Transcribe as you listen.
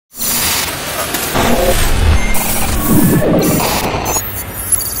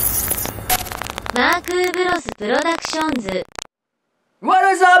Productions. What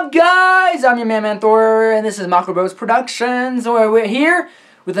is up, guys? I'm your man Thor, and this is Macro Bros Productions. We're here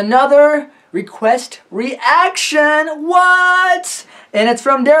with another request reaction. What? And it's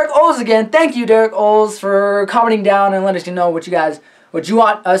from Derek Oles again. Thank you, Derek Oles, for commenting down and letting us know what you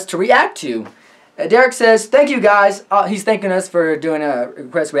want us to react to. Derek says, "Thank you, guys." He's thanking us for doing a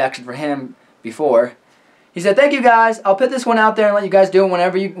request reaction for him before. He said, "Thank you, guys. I'll put this one out there and let you guys do it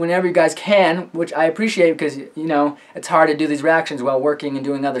whenever you guys can," which I appreciate because, you know, it's hard to do these reactions while working and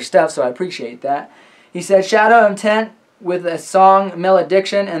doing other stuff, so I appreciate that. He said, "Shadow Intent with a song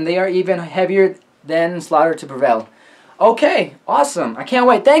Malediction, and they are even heavier than Slaughter to Prevail." Okay, awesome. I can't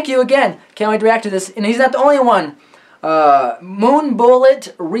wait. Thank you again. Can't wait to react to this. And he's not the only one. Moon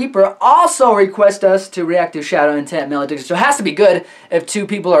Bullet Reaper also requests us to react to Shadow Intent Malediction. So it has to be good if two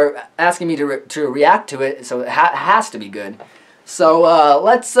people are asking me to react to it. So it has to be good. So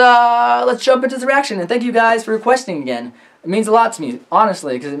let's jump into the reaction. And thank you guys for requesting again. It means a lot to me,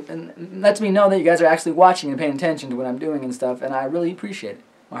 honestly, because it lets me know that you guys are actually watching and paying attention to what I'm doing and stuff. And I really appreciate it.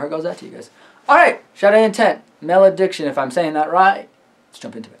 My heart goes out to you guys. All right, Shadow Intent Malediction. If I'm saying that right, let's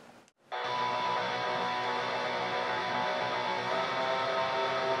jump into it.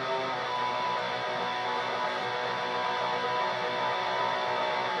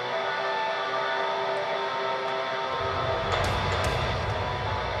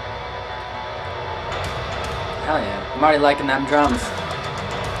 Hell yeah. I'm already liking them drums.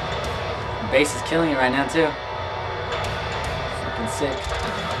 The bass is killing it right now too. Freaking sick.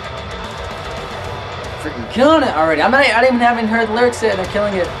 Freaking killing it already. I didn't even haven't heard the lyrics yet and they're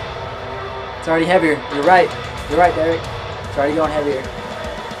killing it. It's already heavier. You're right. You're right, Derek. It's already going heavier.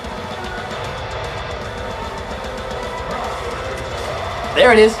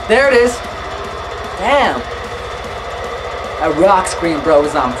 There it is. There it is. Damn. That rock scream, bro,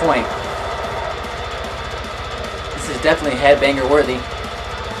 is on point. This is definitely headbanger worthy.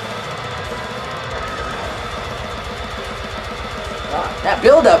 Wow, that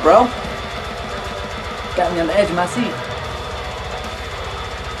build up, bro. Got me on the edge of my seat.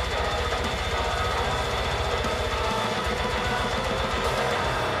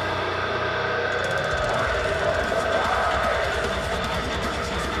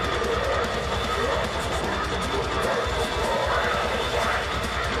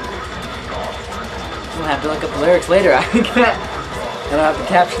 I'm gonna have to look up the lyrics later. I don't have the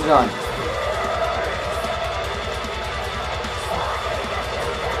captions on.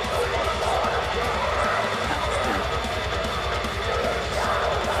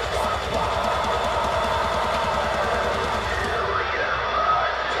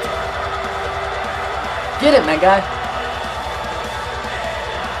 Get it, my guy.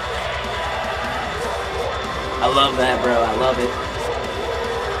 I love that, bro. I love it.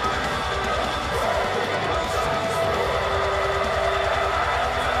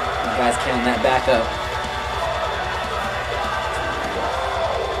 Guys killing that back up.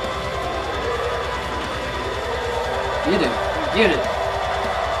 Get it. Get it.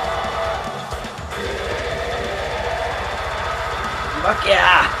 Fuck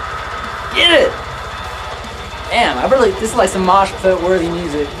yeah. Get it. Damn, this is like some mosh pit worthy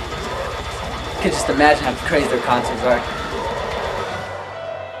music. You can just imagine how crazy their concerts are.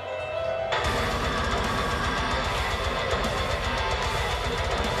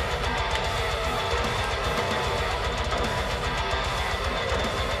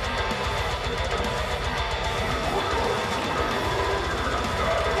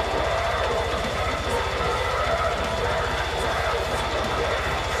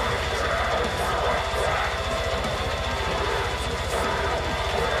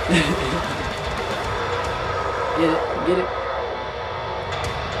 Get it, get it.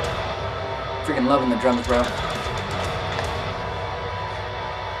 Freaking loving the drums, bro.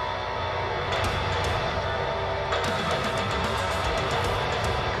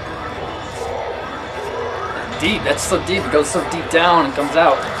 Deep, that's so deep. It goes so deep down and comes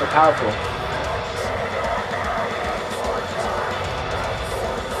out. So powerful.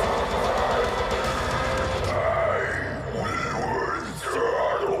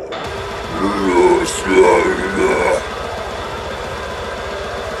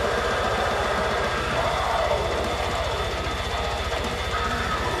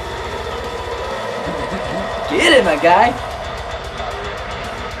 Get it, my guy.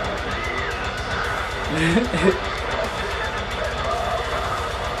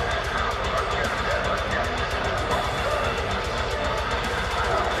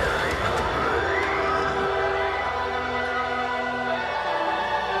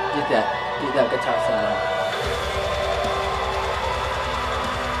 Get that guitar solo.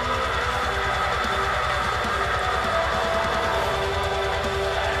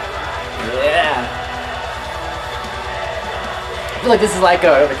 feel like this is like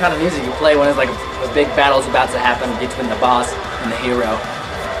the kind of music you play when it's like a big battle's about to happen between the boss and the hero.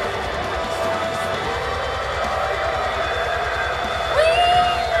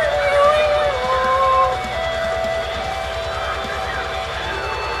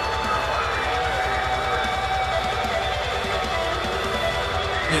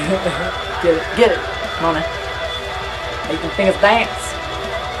 Get it. Come on, man. Make them fingers dance.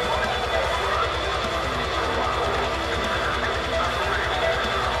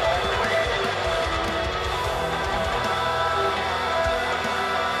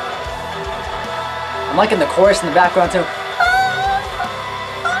 I'm liking the chorus in the background too. Like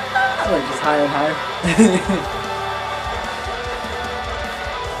just higher and higher.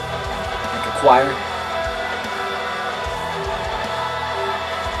 Like a choir.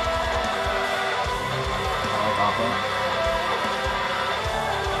 I like opera.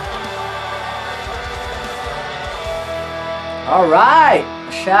 All right,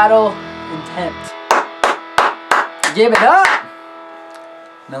 Shadow Intent. Give it up.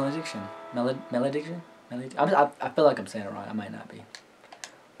 Malediction. Malediction? I feel like I'm saying it wrong. I might not be.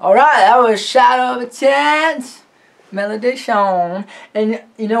 Alright, that was Shadow of Intent. Malediction. And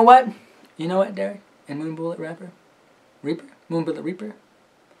you know what? You know what, Derek? And Moonbullet Reaper? Moonbullet Reaper?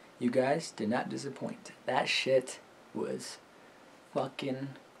 You guys did not disappoint. That shit was fucking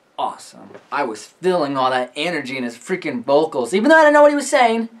awesome. I was feeling all that energy in his freaking vocals. Even though I didn't know what he was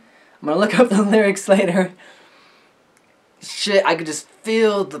saying. I'm gonna look up the lyrics later. Shit, I could just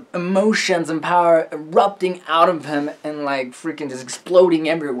feel the emotions and power erupting out of him and like freaking just exploding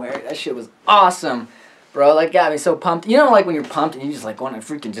everywhere. That shit was awesome, bro. Like got me so pumped. You know, like when you're pumped and you just like want to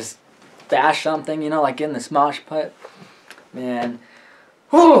freaking just bash something, you know, like in the smosh put. Man,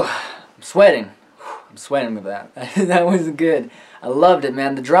 whew, I'm sweating. I'm sweating with that. That was good. I loved it,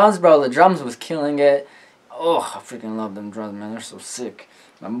 man. The drums, bro. The drums was killing it. Oh, I freaking love them drums, man. They're so sick.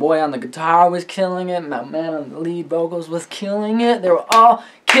 My boy on the guitar was killing it. My man on the lead vocals was killing it. They were all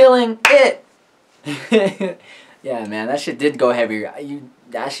killing it. Yeah, man, that shit did go heavier.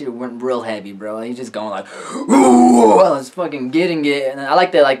 That shit went real heavy, bro. He's just going like, ooh, I was fucking getting it. And I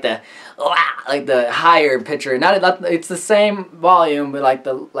like the higher pitcher. Not it's the same volume, but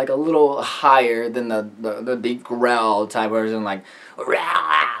like a little higher than the deep growl type version, like,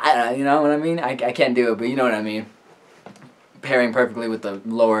 you know what I mean? I can't do it, but you know what I mean. Pairing perfectly with the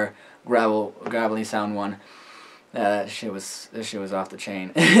lower gravelly sound one. This shit was off the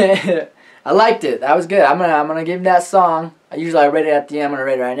chain. I liked it. That was good. I'm gonna give that song. I rate it at the end. I'm gonna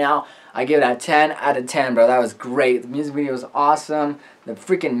rate it right now. I give it a 10 out of 10, bro. That was great. The music video was awesome. The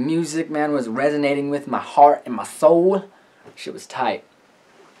freaking music, man, was resonating with my heart and my soul. Shit was tight.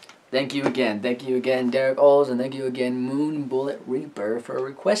 Thank you again. Thank you again, Derek Oles, and thank you again, Moonbullet Reaper, for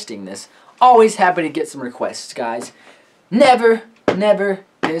requesting this. Always happy to get some requests, guys. Never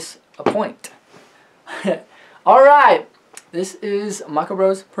disappoint. Alright, this is Michael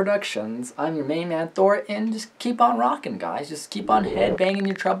Bros Productions. I'm your main man, Thor, and just keep on rocking, guys. Just keep on headbanging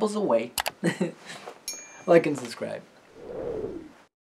your troubles away. Like and subscribe.